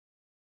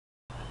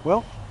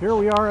Well, here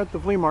we are at the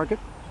flea market.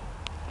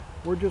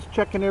 We're just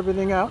checking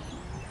everything out.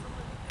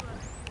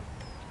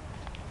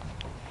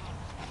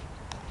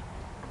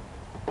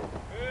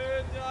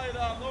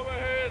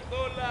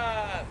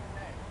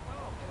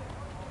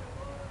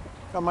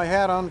 Got my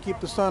hat on to keep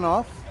the sun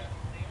off.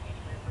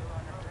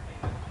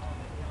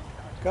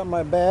 Got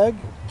my bag.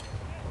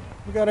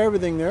 We got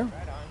everything there.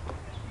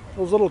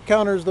 Those little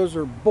counters, those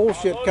are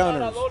bullshit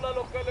counters.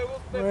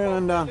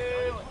 And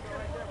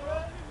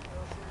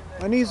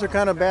my knees are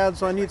kind of bad,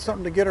 so I need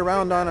something to get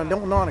around on. I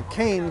don't want a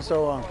cane,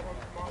 so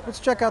let's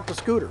check out the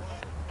scooter.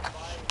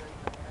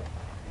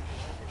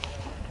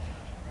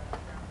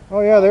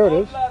 Oh yeah, there it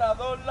is.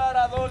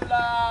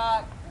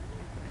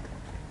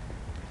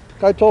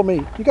 Guy told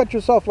me, you got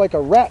yourself like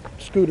a rat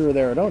scooter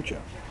there, don't you?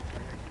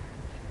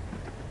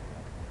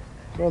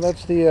 So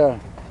that's the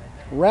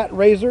rat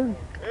razor.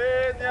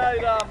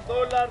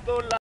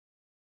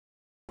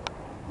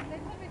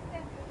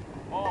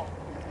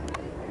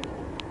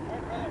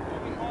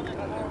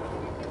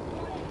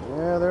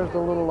 Yeah, there's the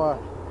little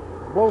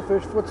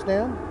blowfish foot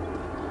stand.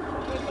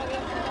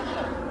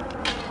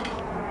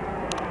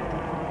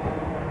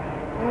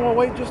 And we'll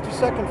wait just a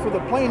second for the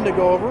plane to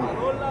go over.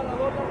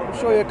 I'll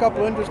show you a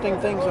couple interesting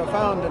things I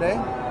found today.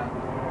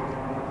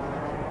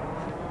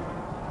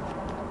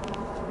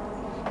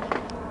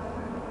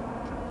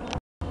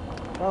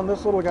 Found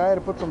this little guy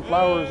to put some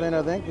flowers in,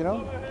 I think, you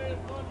know.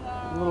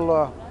 A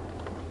little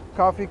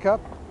coffee cup.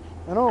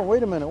 And oh,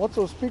 wait a minute, what's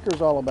those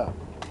speakers all about?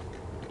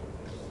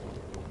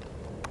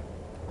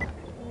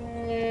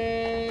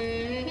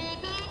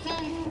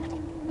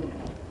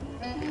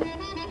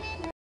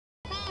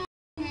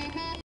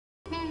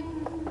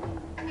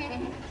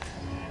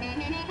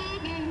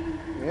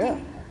 Yeah.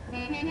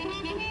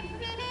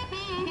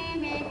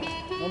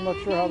 I'm not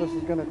sure how this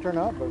is going to turn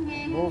out, but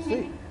we'll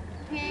see.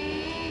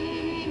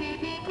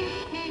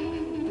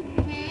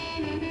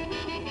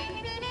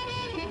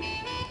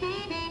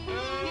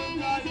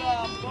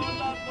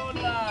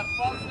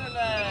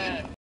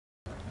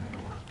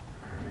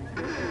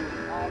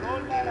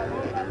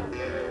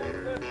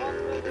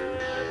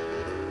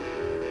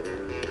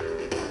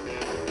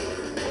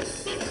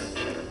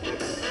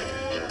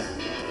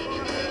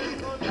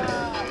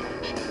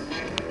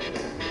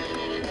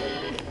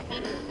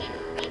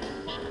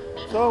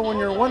 So when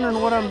you're wondering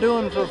what I'm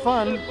doing for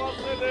fun,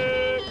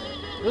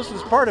 this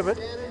is part of it.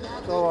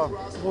 So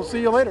we'll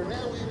see you later.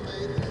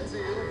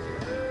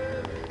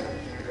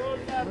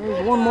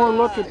 There's one more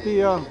look at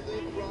the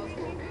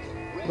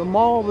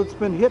mall that's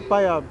been hit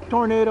by a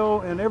tornado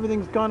and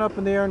everything's gone up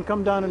in the air and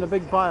come down in a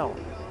big pile.